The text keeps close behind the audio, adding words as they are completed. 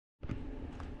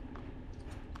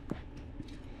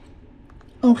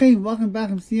Okay, welcome back.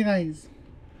 I'm you guys.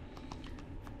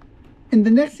 In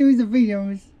the next series of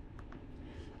videos,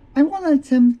 I'm going to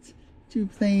attempt to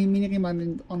play minigame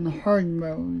on the hard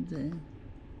mode.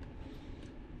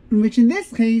 In which in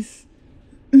this case,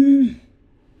 you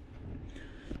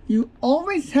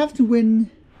always have to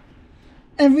win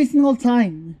every single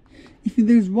time. If you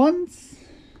lose once,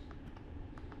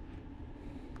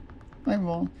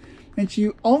 in which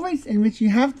you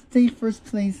have to take first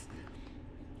place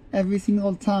every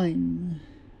single time.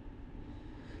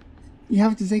 You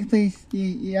have to take place,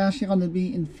 you're actually going to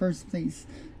be in first place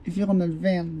if you're going to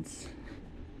advance.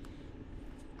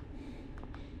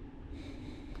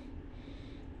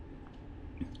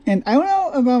 And I don't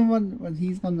know about what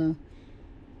he's gonna...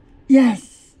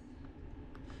 Yes!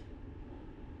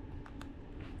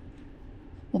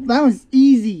 Well, that was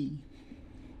easy.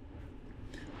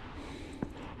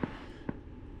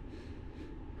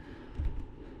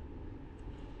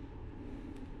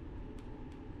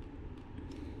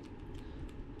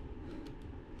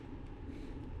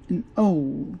 And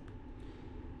oh,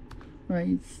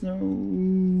 right,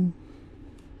 so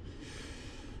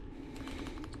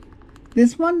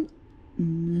this one,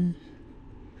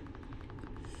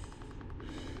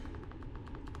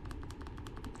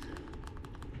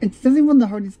 it's definitely one of the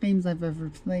hardest games I've ever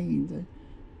played.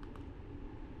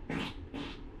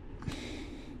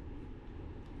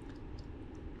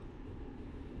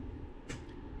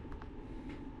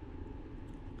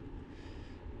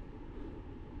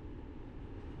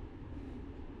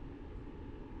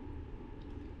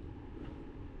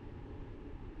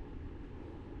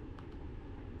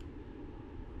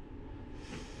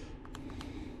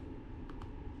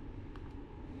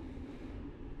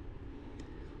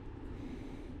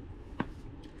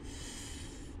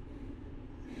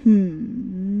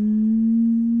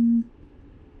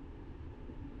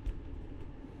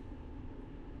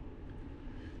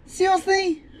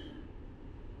 Seriously?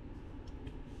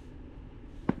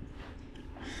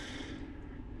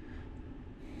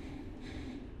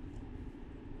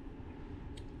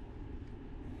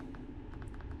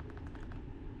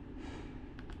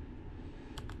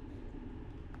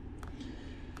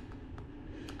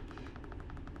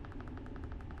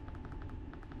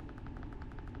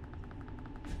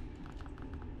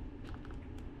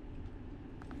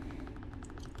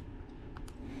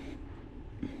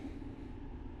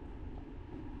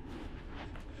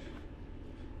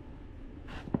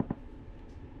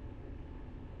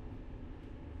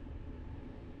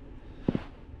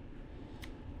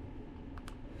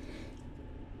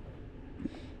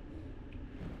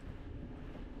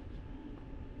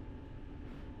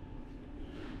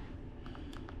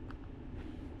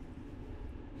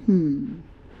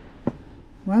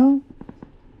 Well,